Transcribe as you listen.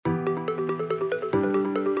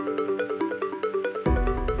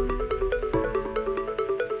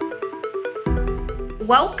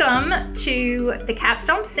Welcome to the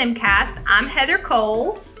Capstone Simcast. I'm Heather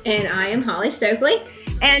Cole. And I am Holly Stokely.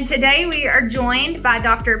 And today we are joined by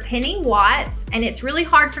Dr. Penny Watts. And it's really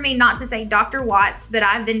hard for me not to say Dr. Watts, but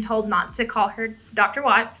I've been told not to call her Dr.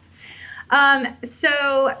 Watts.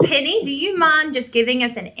 So Penny, do you mind just giving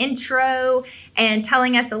us an intro and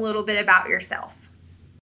telling us a little bit about yourself?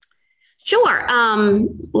 Sure.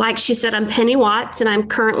 Like she said, I'm Penny Watts, and I'm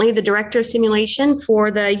currently the Director of Simulation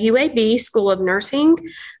for the UAB School of Nursing.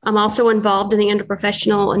 I'm also involved in the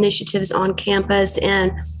interprofessional initiatives on campus,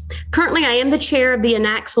 and currently I am the chair of the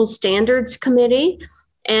Anaxel Standards Committee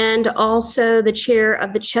and also the chair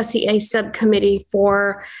of the Chessie A Subcommittee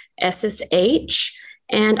for SSH.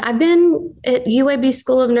 And I've been at UAB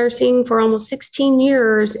School of Nursing for almost 16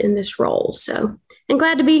 years in this role. So I'm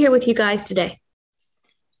glad to be here with you guys today.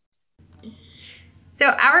 So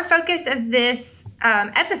our focus of this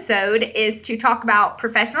episode is to talk about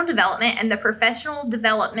professional development and the professional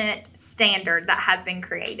development standard that has been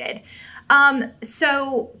created.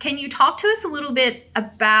 So can you talk to us a little bit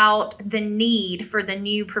about the need for the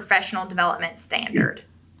new professional development standard?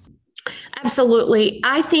 Absolutely.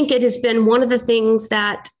 I think it has been one of the things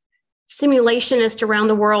that simulationists around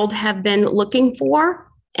the world have been looking for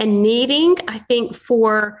and needing, I think,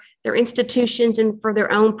 for their institutions and for their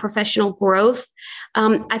own professional growth.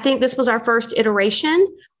 I think this was our first iteration.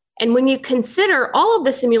 And when you consider all of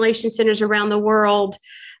the simulation centers around the world,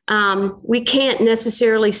 we can't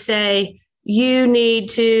necessarily say you need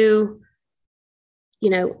to,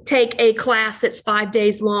 take a class that's 5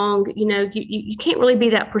 days long. You can't really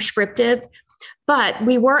be that prescriptive. But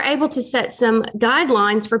we were able to set some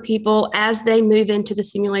guidelines for people as they move into the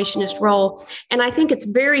simulationist role. And I think it's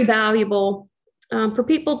very valuable for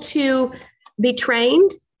people to be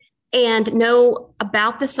trained and know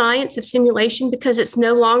about the science of simulation, because it's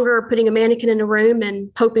no longer putting a mannequin in a room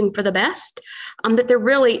and hoping for the best, that there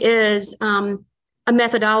really is a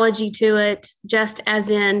methodology to it, just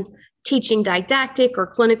as in teaching didactic or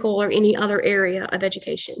clinical or any other area of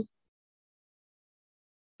education.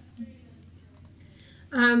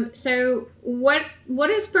 So what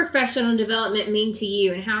does professional development mean to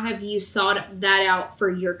you, and how have you sought that out for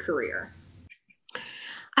your career?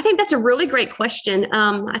 I think that's a really great question.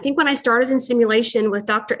 I think when I started in simulation with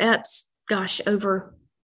Dr. Epps, over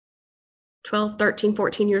 12, 13,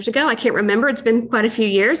 14 years ago, I can't remember. It's been quite a few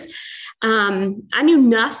years. I knew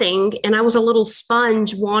nothing, and I was a little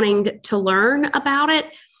sponge wanting to learn about it.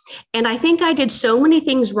 And I think I did so many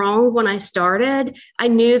things wrong when I started. I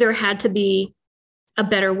knew there had to be a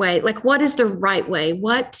better way. Like, what is the right way?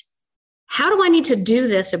 How do I need to do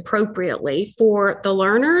this appropriately for the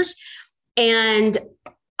learners? And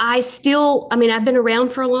I've been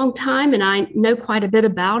around for a long time and I know quite a bit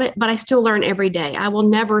about it, but I still learn every day. I will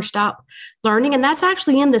never stop learning. And that's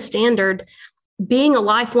actually in the standard, being a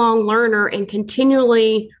lifelong learner and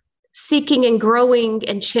continually seeking and growing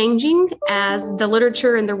and changing as the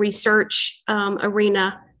literature and the research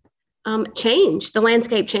arena change, the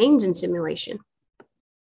landscape change in simulation.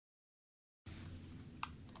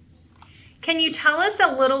 Can you tell us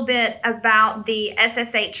a little bit about the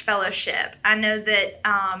SSH Fellowship? I know that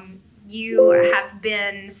you have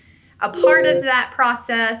been a part of that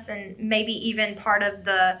process, and maybe even part of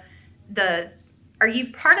are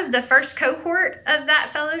you part of the first cohort of that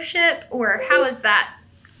fellowship, or how is that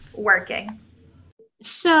working?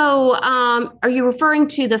 So are you referring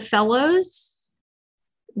to the fellows?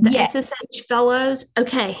 Yes. SSH fellows?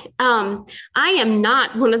 Okay. I am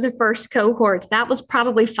not one of the first cohorts. That was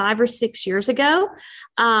probably 5 or 6 years ago.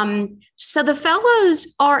 So the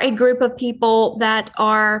fellows are a group of people that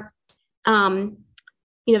are,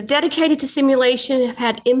 dedicated to simulation, have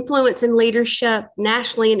had influence in leadership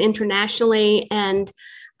nationally and internationally, and,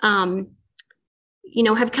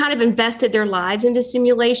 have kind of invested their lives into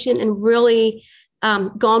simulation and really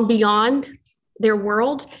gone beyond their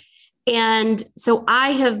world. And so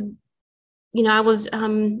I have, I was,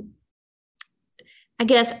 admitted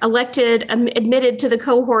to the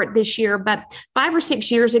cohort this year, but 5 or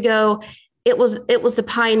 6 years ago, it was the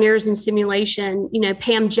pioneers in simulation,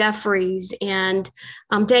 Pam Jeffries and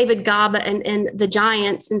David Gaba and the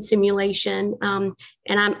giants in simulation. And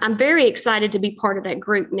I'm very excited to be part of that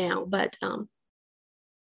group now, but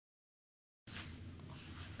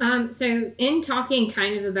so in talking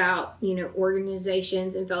kind of about,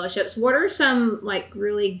 organizations and fellowships, what are some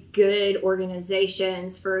really good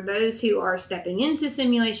organizations for those who are stepping into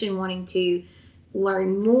simulation, wanting to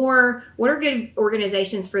learn more? What are good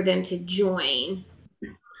organizations for them to join?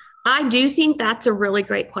 I do think that's a really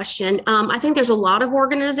great question. I think there's a lot of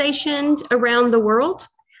organizations around the world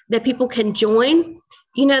that people can join.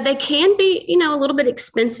 They can be, a little bit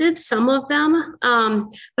expensive, some of them,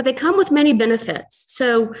 but they come with many benefits.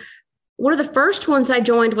 So one of the first ones I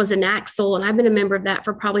joined was INACSL, and I've been a member of that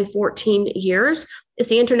for probably 14 years. It's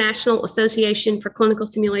the International Association for Clinical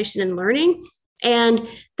Simulation and Learning. And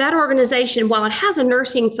that organization, while it has a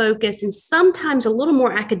nursing focus and sometimes a little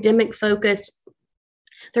more academic focus,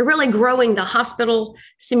 they're really growing the hospital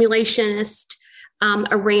simulationist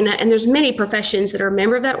arena. And there's many professions that are a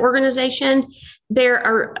member of that organization.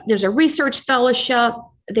 There's a research fellowship.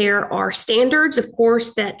 There are standards, of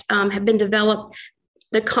course, that have been developed.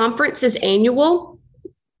 The conference is annual.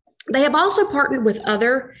 They have also partnered with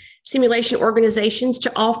other simulation organizations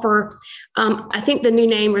to offer, I think the new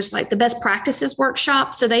name was like the best practices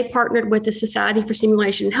workshop. So they partnered with the Society for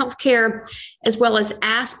Simulation in Healthcare, as well as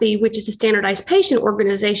ASPE, which is a standardized patient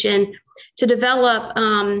organization, to develop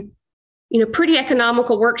pretty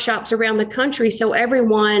economical workshops around the country so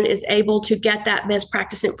everyone is able to get that best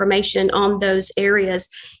practice information on those areas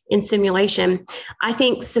in simulation. I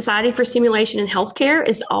think Society for Simulation in Healthcare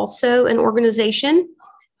is also an organization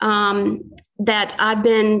that I've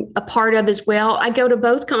been a part of as well. I go to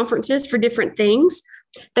both conferences for different things.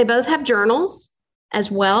 They both have journals as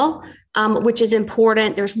well, which is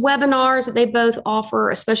important. There's webinars that they both offer,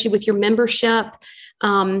 especially with your membership.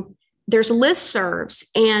 There's listservs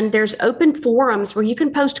and there's open forums where you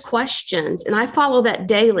can post questions. And I follow that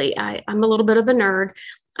daily. I'm a little bit of a nerd.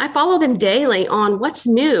 I follow them daily on what's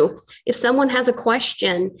new. If someone has a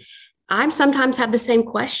question, I sometimes have the same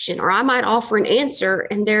question, or I might offer an answer,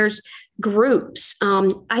 and there's groups.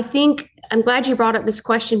 I think I'm glad you brought up this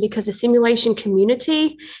question because the simulation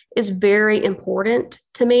community is very important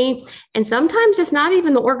to me. And sometimes it's not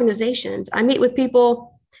even the organizations. I meet with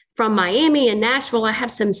people from Miami and Nashville. I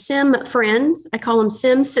have some sim friends. I call them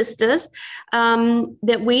sim sisters,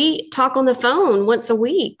 that we talk on the phone once a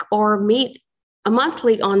week or meet a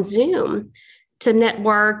monthly on Zoom to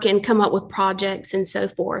network and come up with projects and so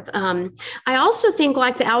forth. I also think,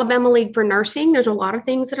 like the Alabama League for Nursing, there's a lot of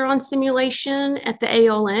things that are on simulation at the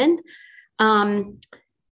ALN.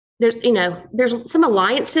 There's some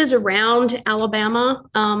alliances around Alabama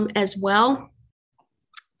as well,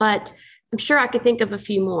 but I'm sure I could think of a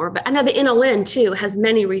few more. But I know the NLN too has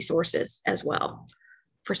many resources as well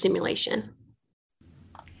for simulation.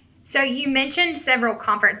 So you mentioned several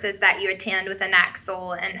conferences that you attend with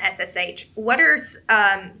INACSL and SSH. What are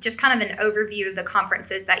just kind of an overview of the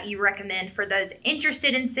conferences that you recommend for those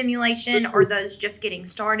interested in simulation or those just getting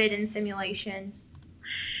started in simulation?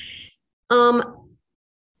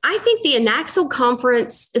 I think the INACSL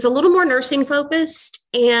conference is a little more nursing focused,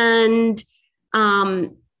 and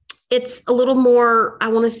it's a little more, I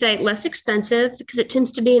want to say, less expensive because it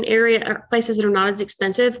tends to be an area or places that are not as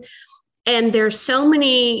expensive. And there's so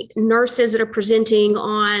many nurses that are presenting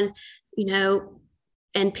on,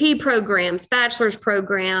 NP programs, bachelor's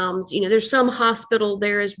programs, there's some hospital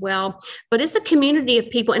there as well, but it's a community of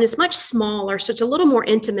people and it's much smaller. So it's a little more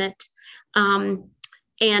intimate.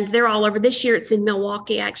 And they're all over. This year it's in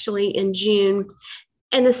Milwaukee, actually, in June.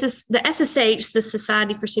 And this is the SSH, the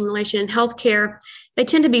Society for Simulation in Healthcare. They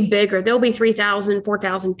tend to be bigger. There'll be 3,000,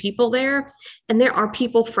 4,000 people there. And there are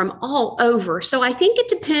people from all over. So I think it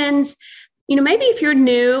depends, maybe if you're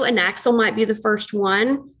new, INACSL might be the first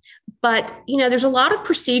one. But, there's a lot of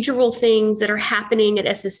procedural things that are happening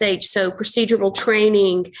at SSH. So procedural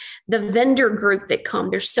training, the vendor group that come.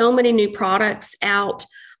 There's so many new products out,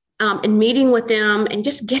 and meeting with them and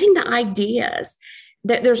just getting the ideas.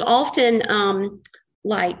 There's often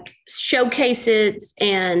like showcases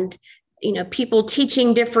and people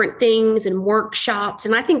teaching different things and workshops.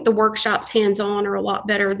 And I think the workshops hands-on are a lot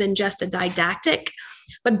better than just a didactic,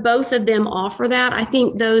 but both of them offer that. I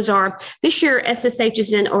think those are, this year SSH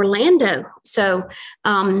is in Orlando. So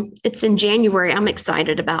it's in January. I'm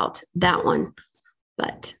excited about that one.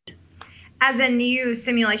 But as a new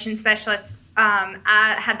simulation specialist,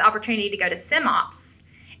 I had the opportunity to go to SimOps.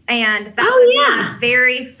 And that was my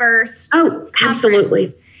very first conference.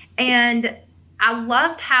 Absolutely. And I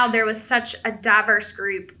loved how there was such a diverse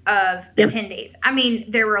group of attendees. I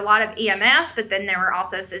mean, there were a lot of EMS, but then there were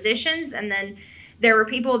also physicians. And then there were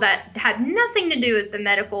people that had nothing to do with the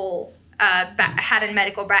medical, had a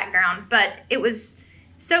medical background. But it was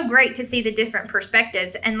so great to see the different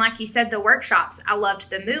perspectives. And like you said, the workshops. I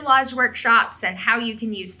loved the moulage workshops and how you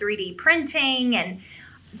can use 3D printing and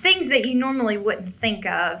things that you normally wouldn't think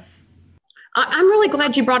of. I'm really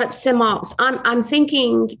glad you brought up SimOps. I'm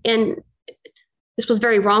thinking, and this was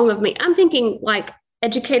very wrong of me, I'm thinking like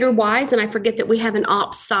educator-wise, and I forget that we have an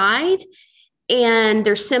ops side, and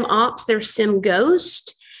there's SimOps, there's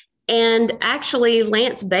SimGhost, and actually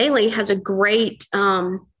Lance Bailey has a great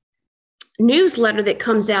newsletter that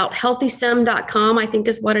comes out, healthysim.com, I think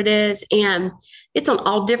is what it is. And it's on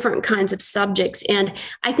all different kinds of subjects. And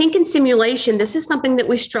I think in simulation, this is something that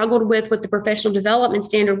we struggled with the professional development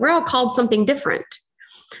standard. We're all called something different.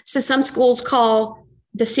 So some schools call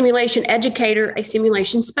the simulation educator a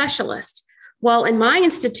simulation specialist. Well, in my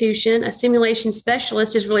institution, a simulation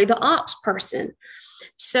specialist is really the ops person.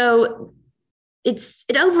 So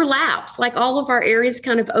it overlaps, like all of our areas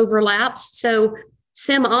kind of overlaps. So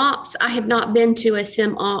sim ops, I have not been to a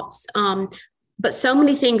sim ops, but so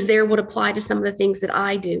many things there would apply to some of the things that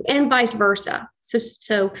I do, and vice versa.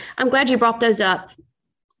 So I'm glad you brought those up.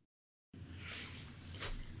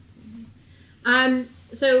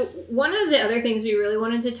 So one of the other things we really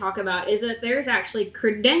wanted to talk about is that there's actually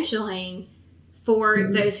credentialing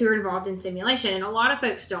for those who are involved in simulation. And a lot of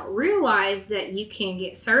folks don't realize that you can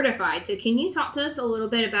get certified. So can you talk to us a little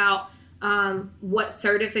bit about what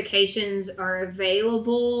certifications are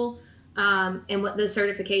available and what those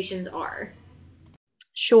certifications are?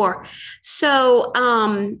 Sure. So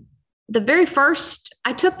the very first,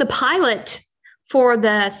 I took the pilot for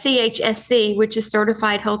the CHSC, which is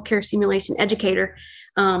Certified Healthcare Simulation Educator,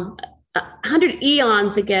 100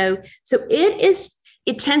 eons ago. So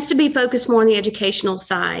it tends to be focused more on the educational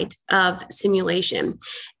side of simulation.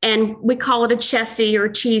 And we call it a CHESI or a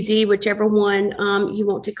CHESI, whichever one you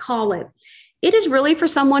want to call it. It is really for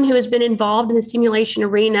someone who has been involved in the simulation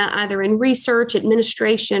arena, either in research,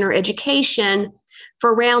 administration, or education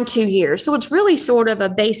for around 2 years. So it's really sort of a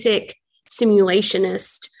basic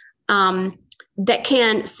simulationist that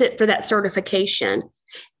can sit for that certification.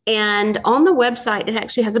 And on the website, it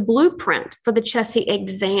actually has a blueprint for the CHESI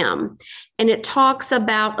exam. And it talks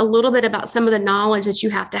about a little bit about some of the knowledge that you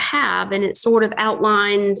have to have. And it sort of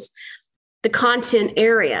outlines the content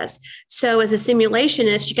areas. So as a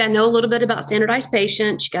simulationist, you got to know a little bit about standardized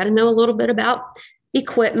patients. You got to know a little bit about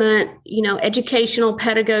equipment, educational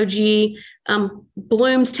pedagogy,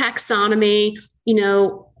 Bloom's taxonomy,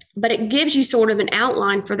 but it gives you sort of an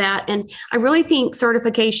outline for that. And I really think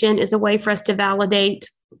certification is a way for us to validate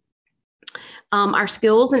our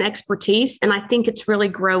skills and expertise. And I think it's really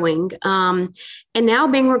growing and now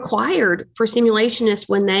being required for simulationists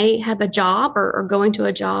when they have a job or going to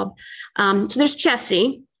a job. So there's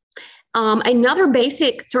CHESI. Another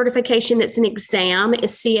basic certification that's an exam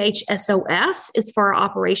is CHSOS. It's for our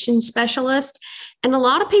operations specialist. And a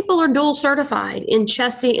lot of people are dual certified in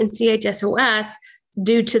CHESI and CHSOS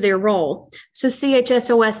due to their role. So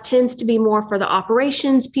CHSOS tends to be more for the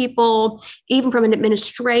operations people, even from an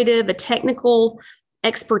administrative, a technical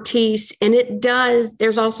expertise. And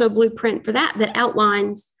there's also a blueprint for that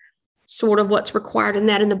outlines sort of what's required in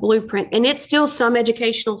the blueprint. And it's still some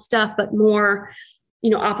educational stuff, but more,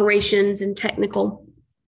 operations and technical.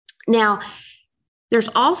 Now, there's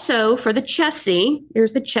also for the CHESI,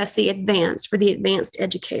 there's the CHESI Advanced for the advanced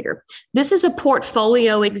educator. This is a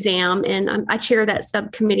portfolio exam, and I chair that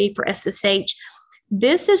subcommittee for SSH.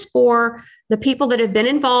 This is for the people that have been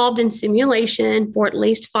involved in simulation for at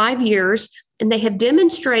least 5 years, and they have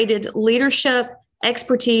demonstrated leadership,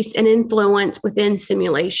 expertise, and influence within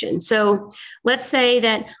simulation. So let's say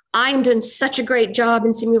that I'm doing such a great job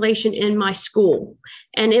in simulation in my school,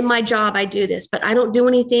 and in my job, I do this, but I don't do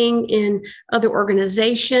anything in other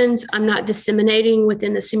organizations. I'm not disseminating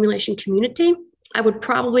within the simulation community. I would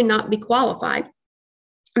probably not be qualified.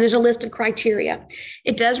 There's a list of criteria.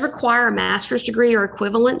 It does require a master's degree or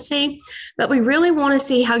equivalency, but we really want to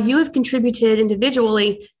see how you have contributed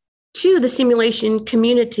individually to the simulation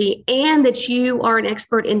community and that you are an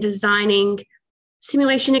expert in designing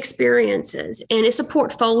simulation experiences. And it's a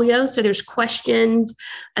portfolio. So there's questions,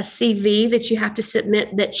 a CV that you have to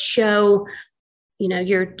submit that show,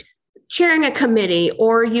 you're chairing a committee,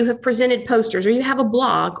 or you have presented posters, or you have a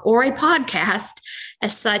blog or a podcast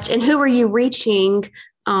as such. And who are you reaching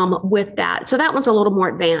with that? So that one's a little more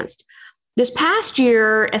advanced. This past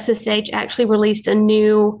year, SSH actually released a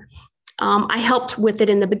new I helped with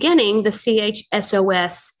it in the beginning, the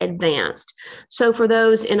CHSOS Advanced. So for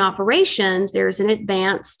those in operations, there's an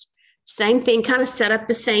advanced, same thing, kind of set up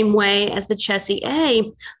the same way as the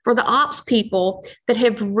CHESI-A for the ops people that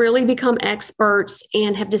have really become experts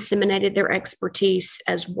and have disseminated their expertise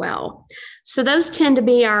as well. So those tend to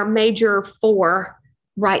be our major 4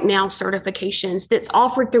 right now certifications that's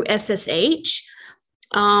offered through SSH.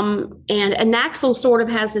 And NACSL sort of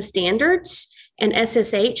has the standards, and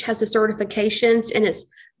SSH has the certifications, and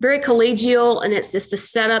it's very collegial, and it's the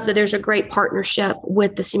setup that there's a great partnership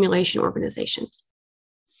with the simulation organizations.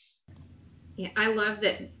 Yeah, I love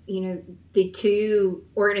that, the two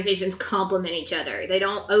organizations complement each other. They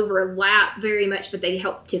don't overlap very much, but they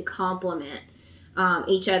help to complement.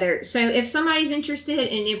 each other. So if somebody's interested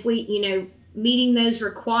and if we, meeting those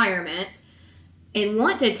requirements and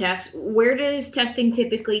want to test, where does testing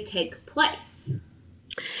typically take place?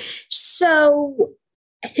 So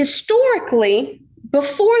historically,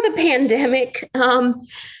 before the pandemic,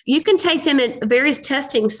 you can take them at various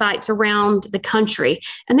testing sites around the country.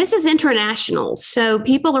 And this is international. So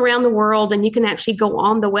people around the world, and you can actually go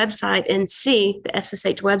on the website and see the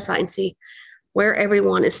SSH website and see where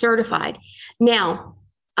everyone is certified. Now,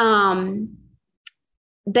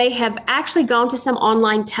 they have actually gone to some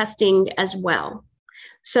online testing as well.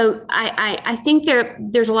 So I think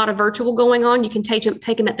there's a lot of virtual going on. You can take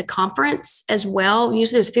them at the conference as well.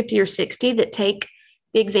 Usually there's 50 or 60 that take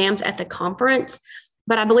the exams at the conference.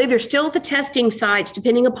 But I believe they're still at the testing sites,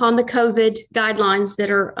 depending upon the COVID guidelines that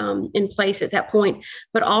are in place at that point,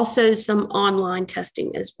 but also some online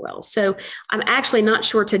testing as well. So I'm actually not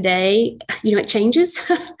sure today, it changes,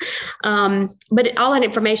 but all that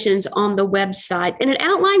information is on the website. And it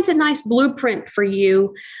outlines a nice blueprint for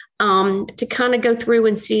you to kind of go through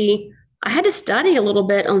and see. I had to study a little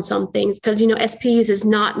bit on some things because, SPs is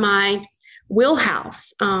not my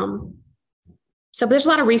wheelhouse. So there's a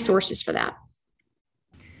lot of resources for that.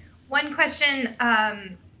 One question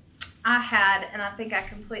I had, and I think I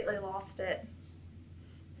completely lost it.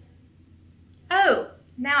 Oh,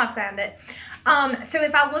 now I found it. So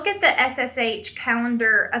if I look at the SSH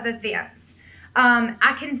calendar of events,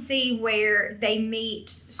 I can see where they meet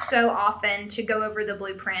so often to go over the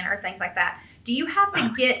blueprint or things like that. Do you have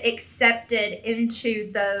to get accepted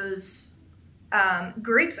into those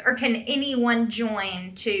groups, or can anyone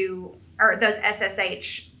join or those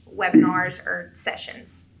SSH webinars or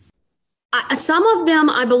sessions? Some of them,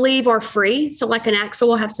 I believe, are free. So like an Axel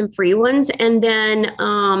will have some free ones. And then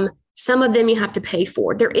some of them you have to pay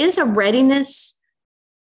for. There is a readiness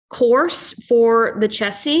course for the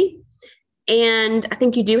Chessie. And I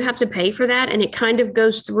think you do have to pay for that. And it kind of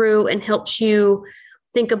goes through and helps you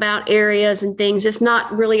think about areas and things. It's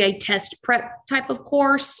not really a test prep type of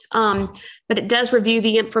course, but it does review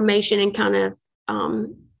the information and kind of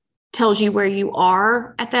tells you where you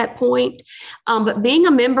are at that point. But being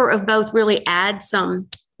a member of both really adds some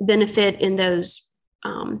benefit in those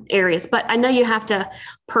areas. But I know you have to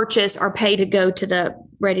purchase or pay to go to the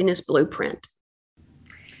Readiness Blueprint.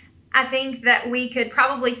 I think that we could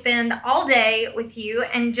probably spend all day with you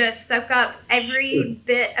and just soak up every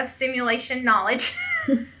bit of simulation knowledge.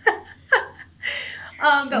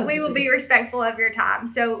 But we will be respectful of your time.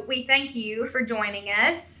 So we thank you for joining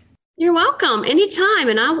us. You're welcome. Anytime.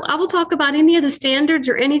 And I will talk about any of the standards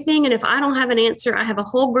or anything. And if I don't have an answer, I have a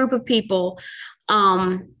whole group of people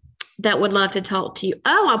that would love to talk to you.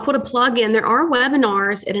 Oh, I'll put a plug in. There are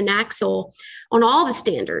webinars at Anaxel on all the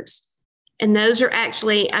standards. And those are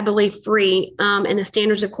actually, I believe, free. And the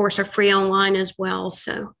standards, of course, are free online as well.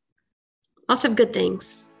 So lots of good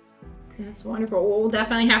things. That's wonderful. We'll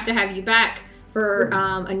definitely have to have you back for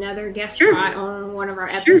another guest spot on one of our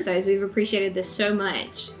episodes. We've appreciated this so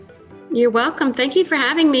much. You're welcome. Thank you for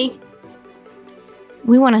having me.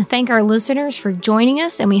 We want to thank our listeners for joining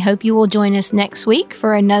us, and we hope you will join us next week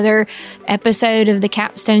for another episode of the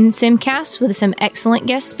Capstone Simcast with some excellent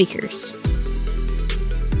guest speakers.